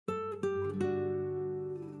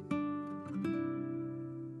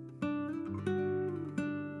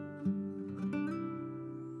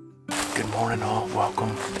Good morning all,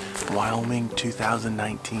 welcome. Wyoming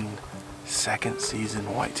 2019 second season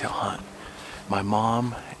whitetail hunt. My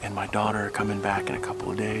mom and my daughter are coming back in a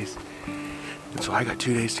couple of days. And so I got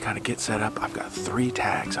 2 days to kind of get set up. I've got 3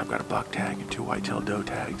 tags. I've got a buck tag and 2 whitetail doe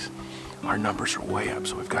tags. Our numbers are way up,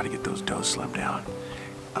 so we've got to get those does slimmed down.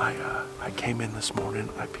 I came in this morning,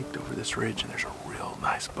 I peeked over this ridge, and there's a real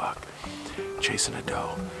nice buck chasing a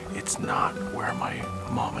doe. It's not where my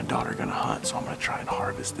mom and daughter are gonna hunt, so I'm gonna try and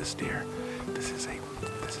harvest this deer. This is a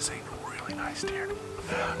really nice deer.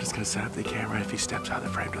 I'm just gonna set up the camera. If he steps out of the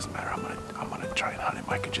frame, doesn't matter. I'm gonna try and hunt him.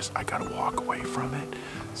 I gotta walk away from it,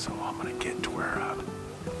 so I'm gonna get to where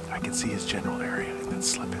I can see his general area and then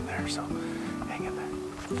slip in there. So hang in there.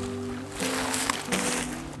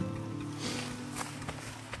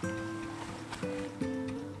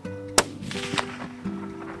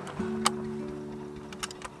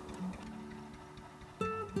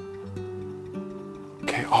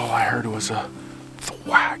 Okay, all I heard was a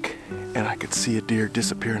thwack, and I could see a deer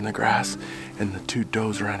disappear in the grass, and the 2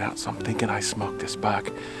 does ran out, so I'm thinking I smoked this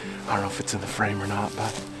buck. I don't know if it's in the frame or not,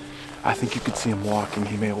 but I think you could see him walking.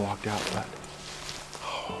 He may have walked out, but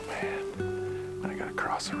oh man, I gotta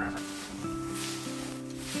cross the river.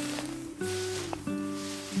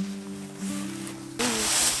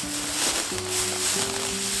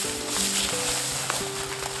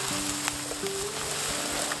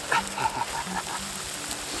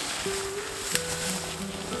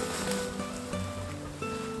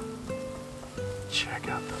 Check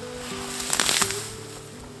out the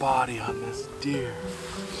body on this deer.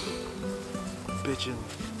 Bitchin'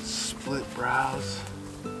 split brows.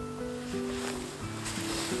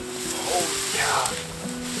 Holy cow.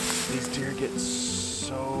 These deer get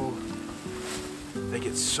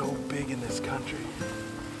so big in this country.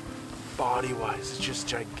 Body-wise, it's just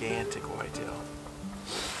gigantic whitetail.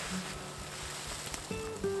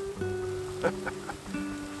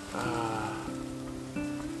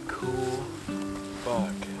 Cool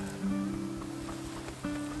buck.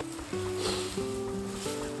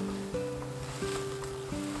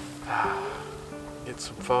 Get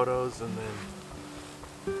some photos and then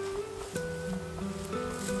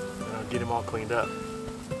I'll get him all cleaned up.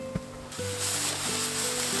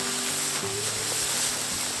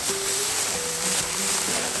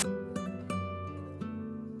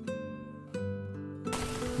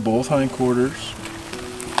 Both hindquarters,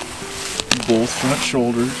 both front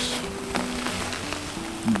shoulders,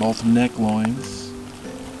 both neck loins,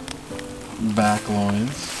 back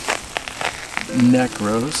loins, neck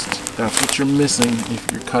roast. That's what you're missing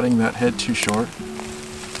if you're cutting that head too short.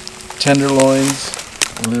 Tenderloins,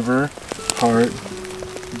 liver, heart,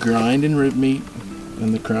 grind and rib meat,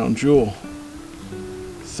 and the crown jewel.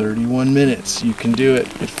 31 minutes. You can do it.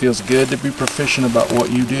 It feels good to be proficient about what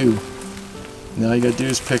you do. Now all you gotta do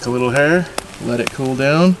is pick a little hair, let it cool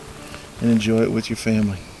down, and enjoy it with your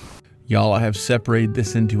family. Y'all, I have separated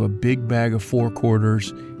this into a big bag of 4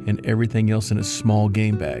 quarters and everything else in a small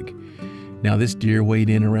game bag. Now this deer weighed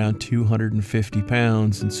in around 250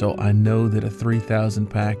 pounds, and so I know that a 3,000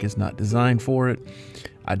 pack is not designed for it.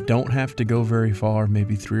 I don't have to go very far,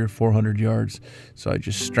 maybe 300 or 400 yards, so I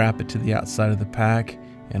just strap it to the outside of the pack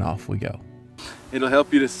and off we go. It'll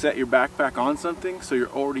help you to set your backpack on something so you're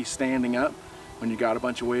already standing up when you got a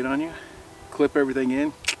bunch of weight on you. Clip everything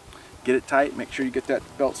in, get it tight, make sure you get that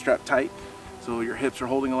belt strap tight so your hips are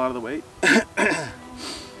holding a lot of the weight.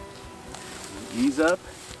 Ease up.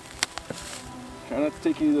 Try not to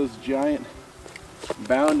take any of those giant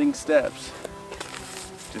bounding steps.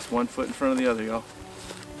 Just 1 foot in front of the other, y'all.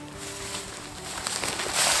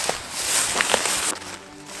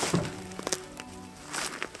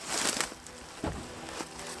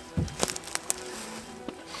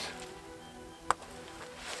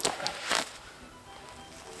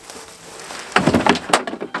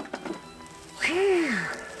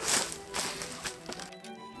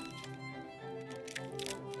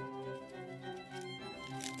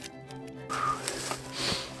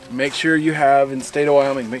 Make sure you have, in the state of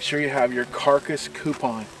Wyoming, make sure you have your carcass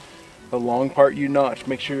coupon. The long part you notch.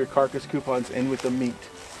 Make sure your carcass coupon's in with the meat,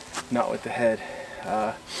 not with the head.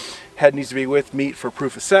 Head needs to be with meat for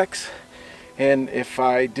proof of sex. And if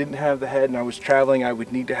I didn't have the head and I was traveling, I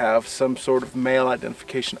would need to have some sort of male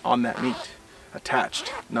identification on that meat.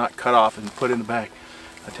 Attached, not cut off and put in the bag.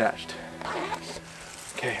 Attached.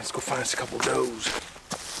 Okay, let's go find us a couple does.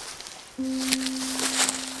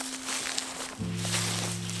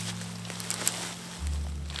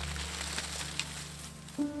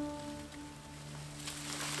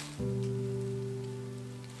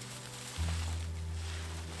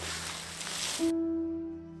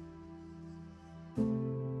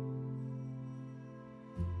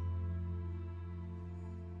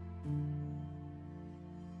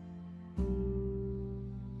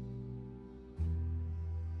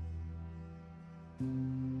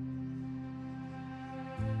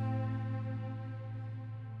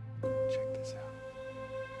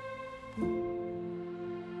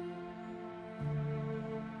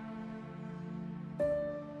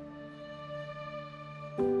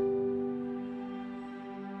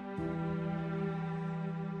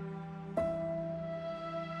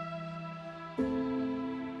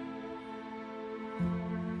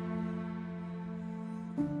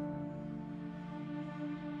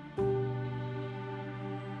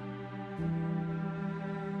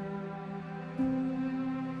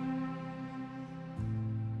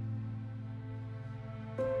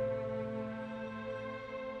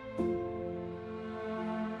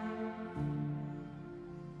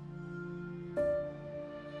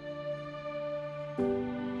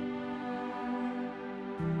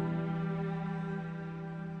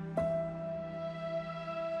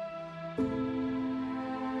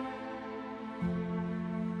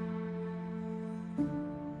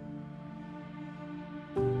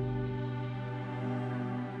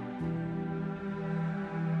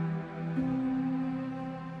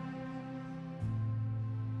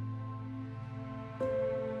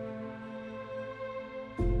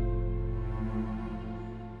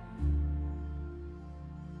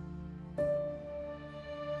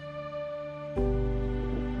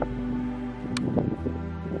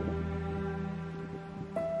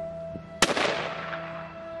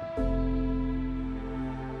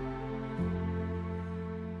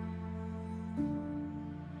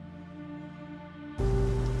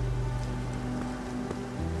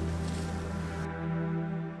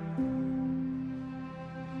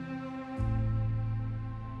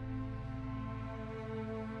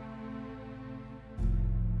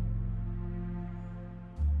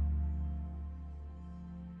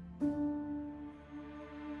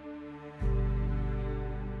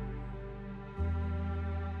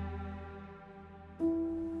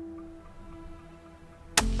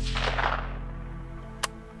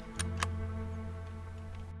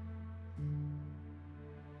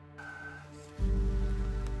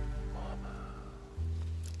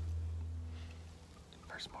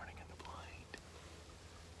 Morning in the blind.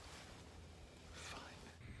 Fine.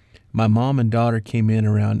 My mom and daughter came in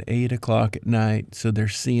around 8 o'clock at night, so they're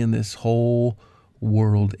seeing this whole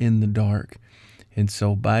world in the dark. And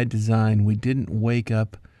so by design, we didn't wake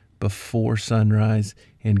up before sunrise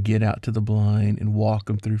and get out to the blind and walk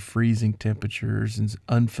them through freezing temperatures and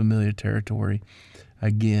unfamiliar territory.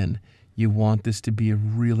 Again, you want this to be a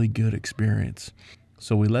really good experience.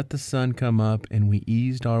 So we let the sun come up and we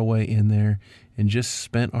eased our way in there and just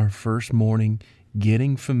spent our first morning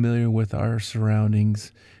getting familiar with our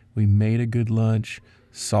surroundings. We made a good lunch,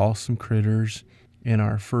 saw some critters, and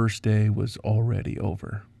our first day was already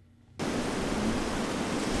over.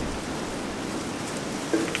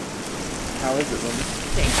 How is it, Linda?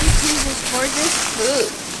 Thank you, Jesus, for this food.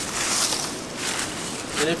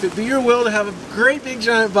 And if it be your will to have a great big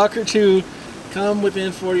giant buck or two come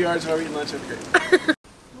within 40 yards while we're eating lunch, okay.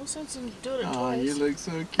 No sense in doing it Oh, twice. you look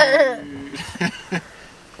so cute.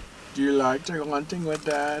 Do you like to hunting with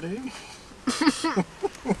Daddy?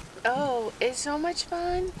 Oh, it's so much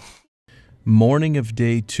fun. Morning of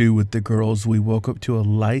day 2 with the girls, we woke up to a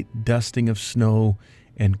light dusting of snow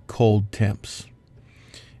and cold temps.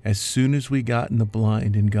 As soon as we got in the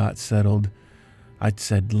blind and got settled, I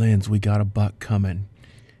said, Linz, we got a buck coming.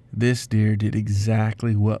 This deer did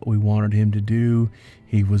exactly what we wanted him to do.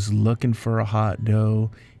 He was looking for a hot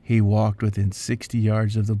doe. He walked within 60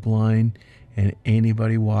 yards of the blind, and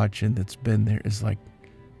anybody watching that's been there is like,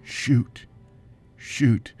 shoot,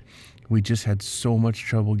 shoot. We just had so much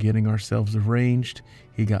trouble getting ourselves arranged.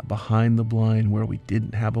 He got behind the blind where we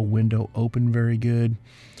didn't have a window open very good.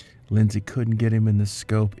 Lindsay couldn't get him in the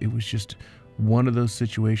scope. It was just one of those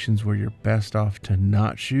situations where you're best off to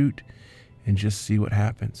not shoot and just see what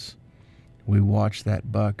happens. We watched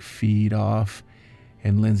that buck feed off,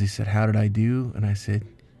 and Lindsay said, how did I do? And I said,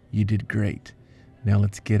 you did great. Now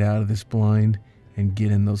let's get out of this blind and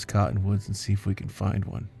get in those cottonwoods and see if we can find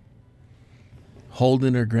one.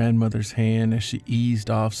 Holding her grandmother's hand as she eased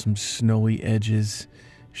off some snowy edges,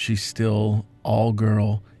 she's still all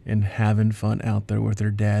girl and having fun out there with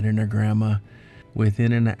her dad and her grandma.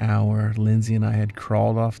 Within an hour, Lindsay and I had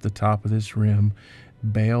crawled off the top of this rim,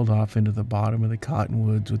 bailed off into the bottom of the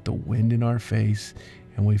cottonwoods with the wind in our face,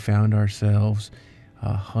 and we found ourselves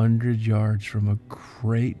 100 yards from a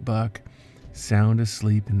great buck sound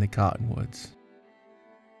asleep in the cottonwoods.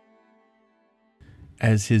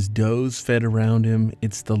 As his does fed around him,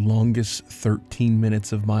 it's the longest 13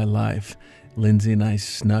 minutes of my life. Lindsay and I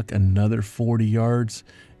snuck another 40 yards,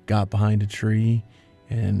 got behind a tree,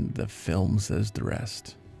 and the film says the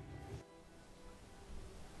rest.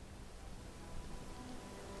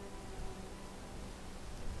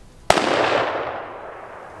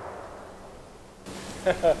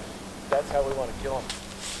 That's how we want to kill him.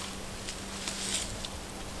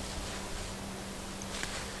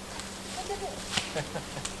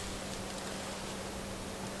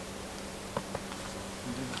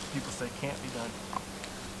 People say can't be done.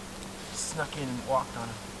 Snuck in and walked on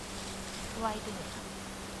him. Well, I did.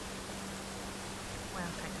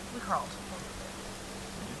 Well, kind of. We crawled.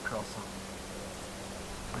 We did crawl some.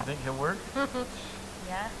 You think he'll work?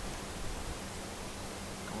 Yeah.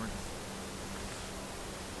 Gorgeous.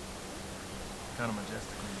 Kind of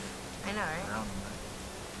majestically. I know, right? Around him, right?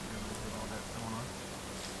 With all that going on.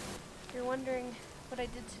 You're wondering what I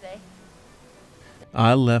did today?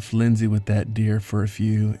 I left Lindsay with that deer for a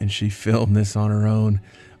few, and she filmed this on her own.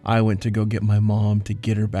 I went to go get my mom to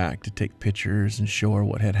get her back to take pictures and show her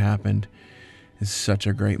what had happened. It's such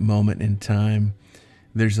a great moment in time.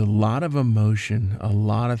 There's a lot of emotion, a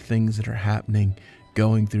lot of things that are happening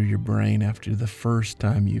going through your brain after the first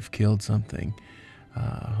time you've killed something.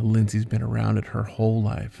 Lindsay's been around it her whole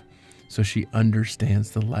life, so she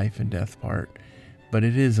understands the life and death part. But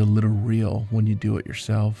it is a little real when you do it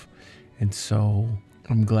yourself. And so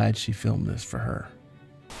I'm glad she filmed this for her.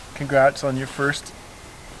 Congrats on your first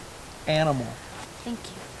animal. Thank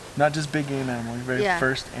you. Not just big game animal, your very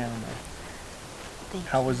first animal. Thank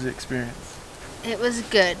How was the experience? you. It was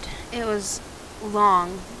good. It was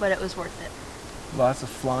long, but it was worth it. Lots of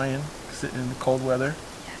flying, sitting in the cold weather.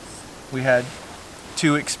 Yes. We had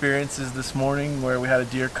 2 experiences this morning where we had a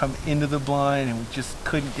deer come into the blind and we just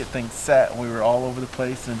couldn't get things set, and we were all over the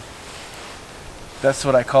place. And that's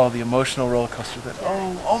what I call the emotional roller coaster. That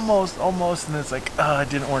almost, and it's like, it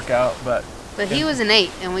didn't work out. But he was an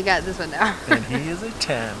 8, and we got this one down. And he is a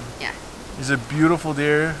 10. Yeah. He's a beautiful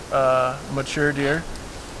deer, mature deer.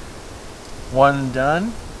 One and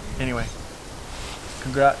done. Anyway,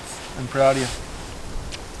 congrats. I'm proud of you.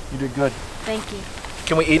 You did good. Thank you.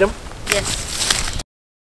 Can we eat him? Yes.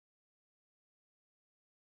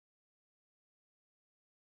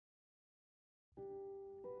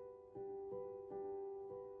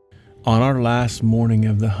 On our last morning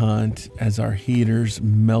of the hunt, as our heaters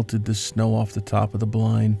melted the snow off the top of the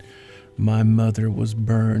blind, my mother was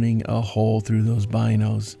burning a hole through those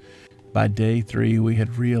binos. By day 3, we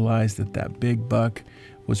had realized that that big buck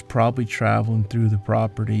was probably traveling through the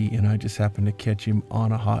property, and I just happened to catch him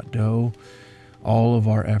on a hot doe. All of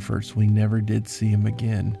our efforts, we never did see him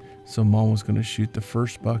again. So Mom was going to shoot the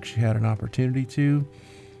first buck she had an opportunity to,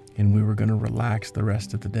 and we were going to relax the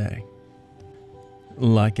rest of the day.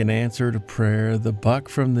 Like an answer to prayer, the buck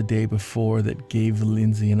from the day before that gave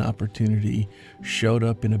Lindsay an opportunity showed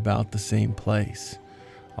up in about the same place.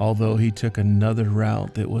 Although he took another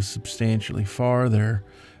route that was substantially farther,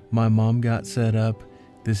 my mom got set up.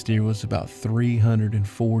 This deer was about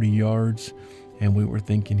 340 yards, and we were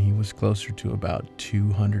thinking he was closer to about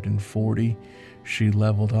 240. She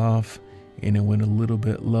leveled off, and it went a little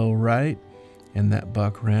bit low right, and that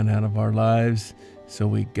buck ran out of our lives. So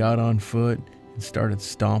we got on foot and started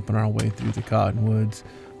stomping our way through the cottonwoods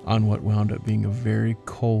on what wound up being a very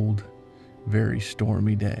cold, very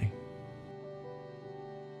stormy day.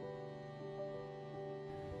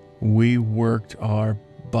 We worked our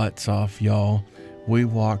butts off, y'all. We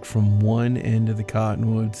walked from one end of the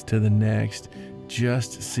cottonwoods to the next,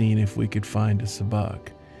 just seeing if we could find us a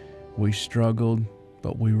buck. We struggled,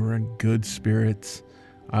 but we were in good spirits.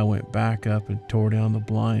 I went back up and tore down the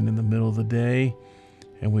blind in the middle of the day,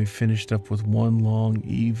 and we finished up with one long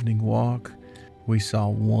evening walk. We saw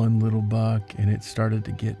one little buck, and it started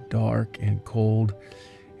to get dark and cold,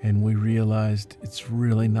 and we realized it's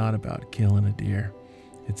really not about killing a deer.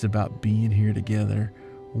 It's about being here together,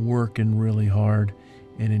 working really hard,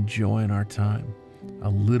 and enjoying our time. A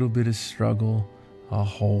little bit of struggle, a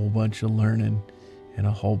whole bunch of learning, and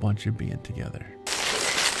a whole bunch of being together.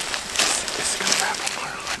 This is going to wrap up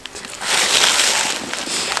our hunt.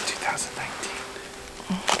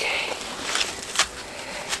 2019. Okay.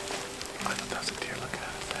 I thought that was a deer looking at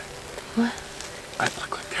us there. What? I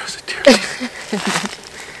look like there was a deer.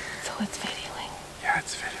 So it's videoing. Yeah,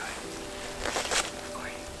 it's videoing.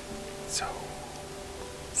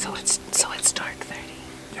 So it's dark 30.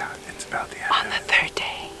 Yeah, it's about the end. On the 3rd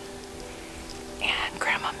day. And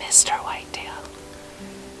Grandma missed our whitetail.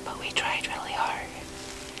 But we tried really hard.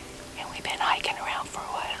 And we've been hiking around for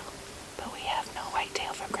a while. But we have no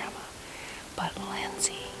whitetail for Grandma. But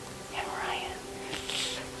Lindsay and Ryan,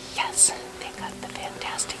 yes, they got the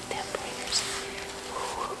fantastic 10-pointers.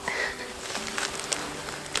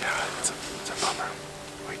 Yeah, it's a bummer.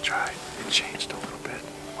 We tried. It changed a little bit.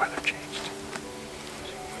 Weather changed.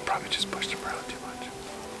 Probably just pushed them around too much.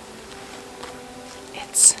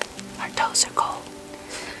 Our toes are cold.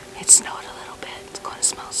 It snowed a little bit. It's going to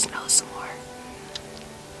smell snow some more.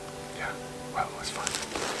 Yeah, well, it was fun.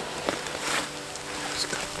 It was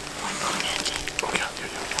good. One more minute. Oh, yeah.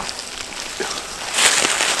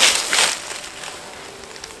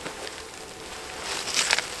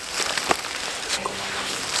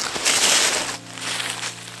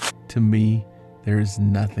 To me, there is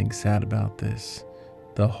nothing sad about this.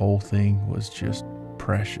 The whole thing was just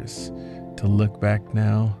precious. To look back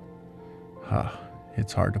now,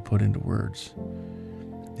 it's hard to put into words.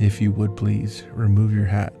 If you would please remove your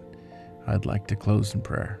hat, I'd like to close in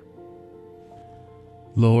prayer.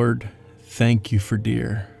 Lord, thank you for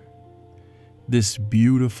deer, this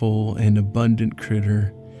beautiful and abundant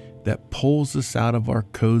critter that pulls us out of our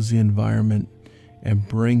cozy environment and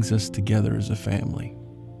brings us together as a family.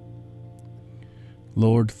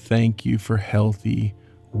 Lord, thank you for healthy,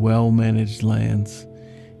 well-managed lands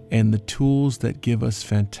and the tools that give us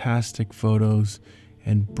fantastic photos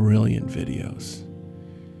and brilliant videos.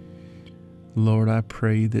 Lord, I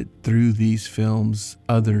pray that through these films,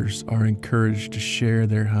 others are encouraged to share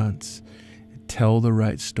their hunts, tell the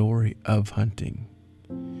right story of hunting.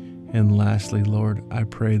 And lastly, Lord, I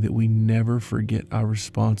pray that we never forget our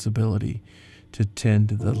responsibility to tend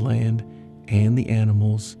to the land and the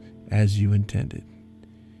animals as you intended.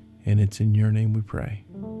 And it's in your name we pray.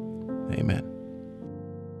 Amen.